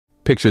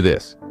Picture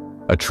this,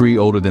 a tree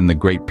older than the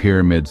Great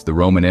Pyramids, the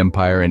Roman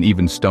Empire, and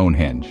even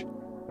Stonehenge.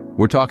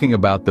 We're talking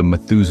about the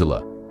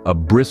Methuselah, a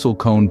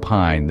bristlecone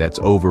pine that's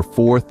over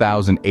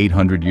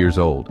 4,800 years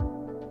old.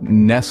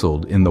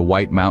 Nestled in the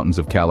White Mountains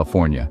of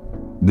California,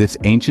 this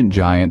ancient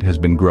giant has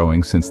been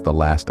growing since the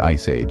last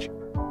ice age.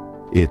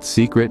 Its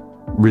secret?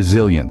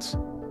 Resilience.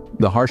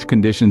 The harsh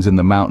conditions in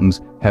the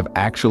mountains have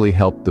actually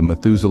helped the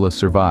Methuselah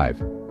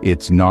survive.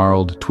 Its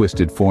gnarled,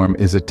 twisted form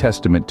is a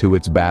testament to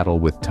its battle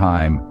with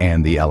time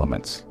and the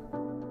elements.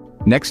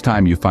 Next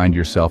time you find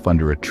yourself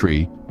under a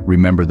tree,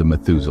 remember the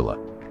Methuselah.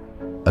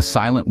 A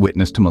silent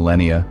witness to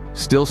millennia,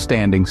 still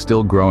standing,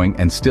 still growing,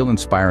 and still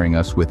inspiring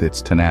us with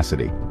its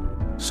tenacity.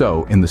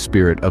 So, in the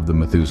spirit of the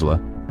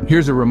Methuselah,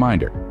 here's a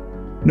reminder.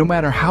 No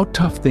matter how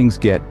tough things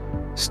get,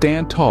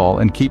 stand tall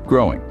and keep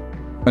growing.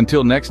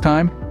 Until next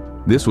time,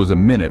 this was A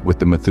Minute with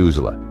the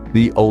Methuselah,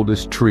 the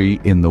oldest tree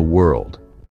in the world.